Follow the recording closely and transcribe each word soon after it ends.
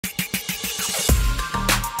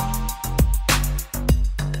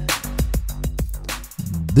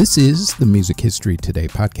This is the Music History Today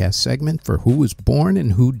podcast segment for who was born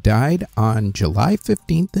and who died on July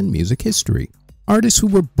 15th in music history. Artists who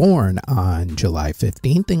were born on July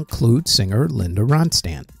 15th include singer Linda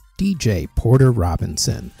Ronstadt, DJ Porter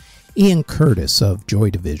Robinson, Ian Curtis of Joy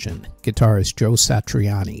Division, guitarist Joe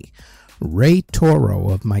Satrioni, Ray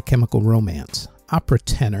Toro of My Chemical Romance, opera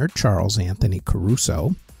tenor Charles Anthony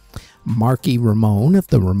Caruso, Marky Ramone of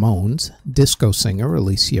the Ramones, disco singer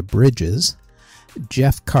Alicia Bridges,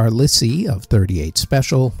 Jeff Carlisi of 38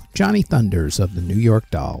 Special, Johnny Thunders of the New York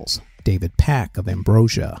Dolls, David Pack of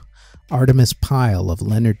Ambrosia, Artimus Pyle of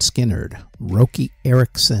Lynyrd Skynyrd, Roky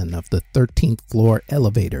Erickson of the 13th Floor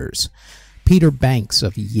Elevators, Peter Banks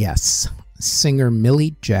of Yes, singer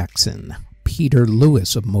Millie Jackson, Peter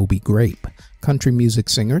Lewis of Moby Grape, country music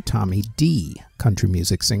singer Tommy Dee, country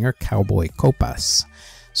music singer Cowboy Copas,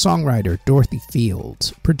 songwriter Dorothy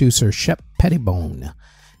Fields, producer Shep Pettibone,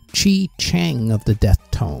 Cheng of the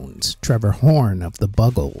Deftones, Trevor Horn of the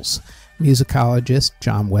Buggles, musicologist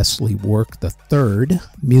John Wesley Work III,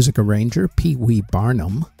 music arranger Pee Wee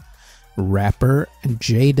Barnum, rapper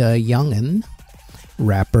Jada Youngin,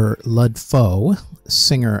 rapper Lud Foe,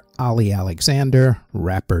 singer Ali Alexander,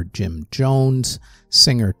 rapper Jim Jones,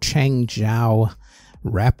 singer Cheng Zhao,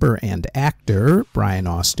 rapper and actor Brian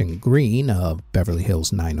Austin Green of Beverly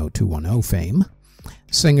Hills 90210 fame,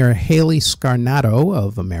 singer Haley Scarnato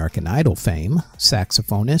of American Idol fame,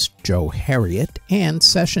 saxophonist Joe Harriet, and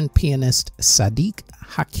session pianist Sadiq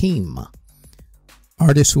Hakim.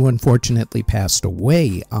 Artists who unfortunately passed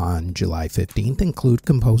away on July 15th include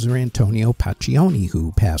composer Antonio Paccioni,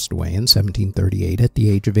 who passed away in 1738 at the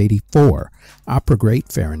age of 84. Opera great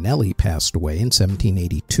Farinelli passed away in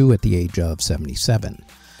 1782 at the age of 77.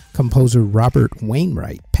 Composer Robert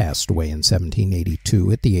Wainwright passed away in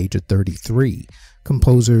 1782 at the age of 33.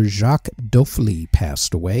 Composer Jacques Dofly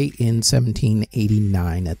passed away in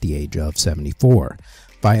 1789 at the age of 74.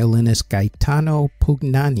 Violinist Gaetano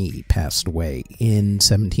Pugnani passed away in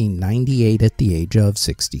 1798 at the age of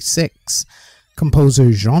 66.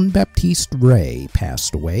 Composer Jean-Baptiste Ray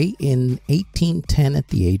passed away in 1810 at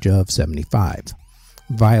the age of 75.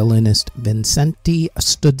 Violinist Vincenti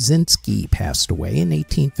Studzinski passed away in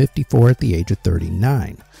 1854 at the age of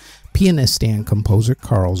 39. Pianist and composer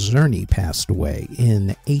Carl Czerny passed away in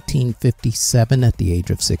 1857 at the age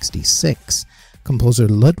of 66. Composer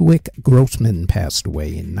Ludwig Grossman passed away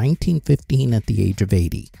in 1915 at the age of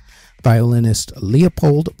 80. Violinist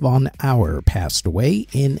Leopold von Auer passed away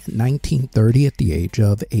in 1930 at the age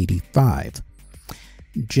of 85.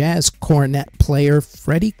 Jazz cornet player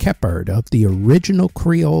Freddie Keppard of the original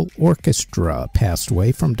Creole Orchestra passed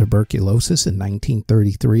away from tuberculosis in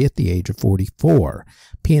 1933 at the age of 44.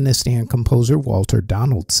 Pianist and composer Walter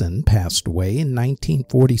Donaldson passed away in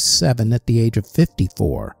 1947 at the age of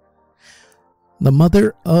 54. The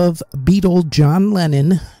mother of Beatle John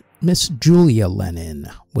Lennon, Miss Julia Lennon,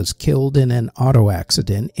 was killed in an auto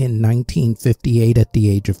accident in 1958 at the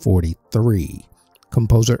age of 43.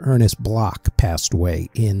 Composer Ernest Bloch passed away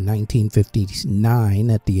in 1959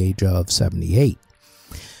 at the age of 78.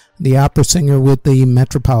 The opera singer with the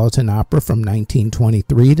Metropolitan Opera from 1923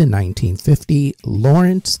 to 1950,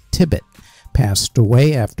 Lawrence Tibbett, passed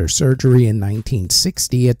away after surgery in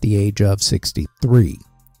 1960 at the age of 63.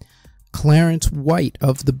 Clarence White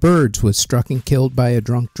of the Byrds was struck and killed by a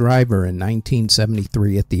drunk driver in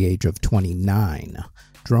 1973 at the age of 29.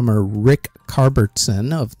 Drummer Rick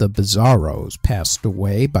Carbertson of the Bizarros passed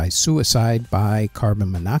away by suicide by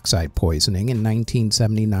carbon monoxide poisoning in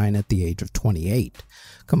 1979 at the age of 28.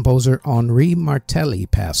 Composer Henri Martelli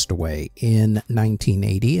passed away in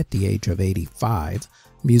 1980 at the age of 85.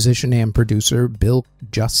 Musician and producer Bill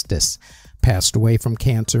Justice passed away from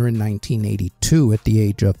cancer in 1982 at the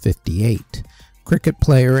age of 58. Cricket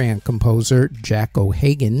player and composer Jack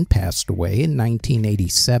O'Hagan passed away in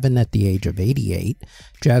 1987 at the age of 88.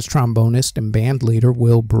 Jazz trombonist and bandleader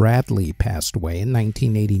Will Bradley passed away in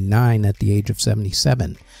 1989 at the age of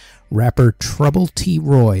 77. Rapper Trouble T.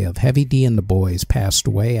 Roy of Heavy D and the Boys passed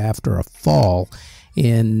away after a fall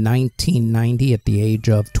in 1990 at the age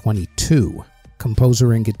of 22.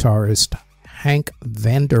 Composer and guitarist Hank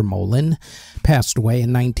Vandermolen passed away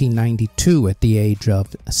in 1992 at the age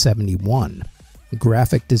of 71.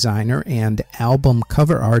 Graphic designer and album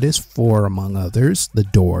cover artist for, among others, The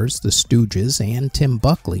Doors, The Stooges, and Tim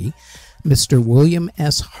Buckley, Mr. William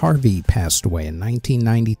S. Harvey passed away in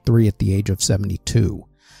 1993 at the age of 72.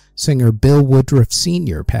 Singer Bill Woodruff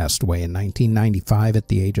Sr. passed away in 1995 at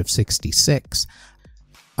the age of 66.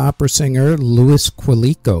 Opera singer Louis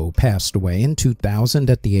Quilico passed away in 2000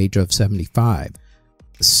 at the age of 75.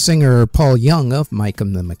 Singer Paul Young of Mike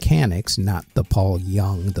and the Mechanics, not the Paul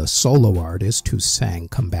Young, the solo artist who sang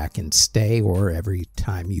Come Back and Stay or Every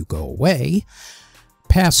Time You Go Away,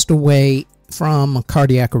 passed away from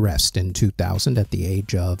cardiac arrest in 2000 at the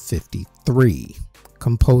age of 53.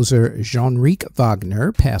 Composer Jean-Ric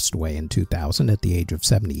Wagner passed away in 2000 at the age of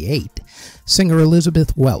 78. Singer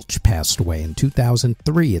Elizabeth Welch passed away in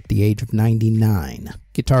 2003 at the age of 99.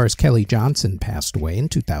 Guitarist Kelly Johnson passed away in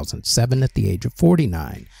 2007 at the age of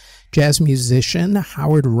 49. Jazz musician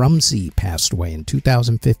Howard Rumsey passed away in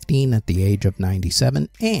 2015 at the age of 97.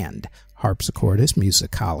 And harpsichordist,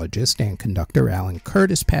 musicologist, and conductor Alan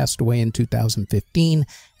Curtis passed away in 2015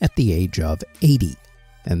 at the age of 80.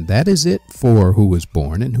 And that is it for who was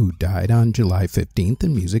born and who died on July 15th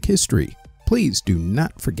in music history. Please do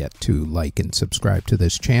not forget to like and subscribe to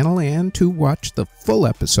this channel, and to watch the full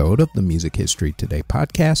episode of the Music History Today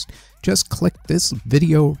podcast, just click this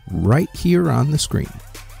video right here on the screen.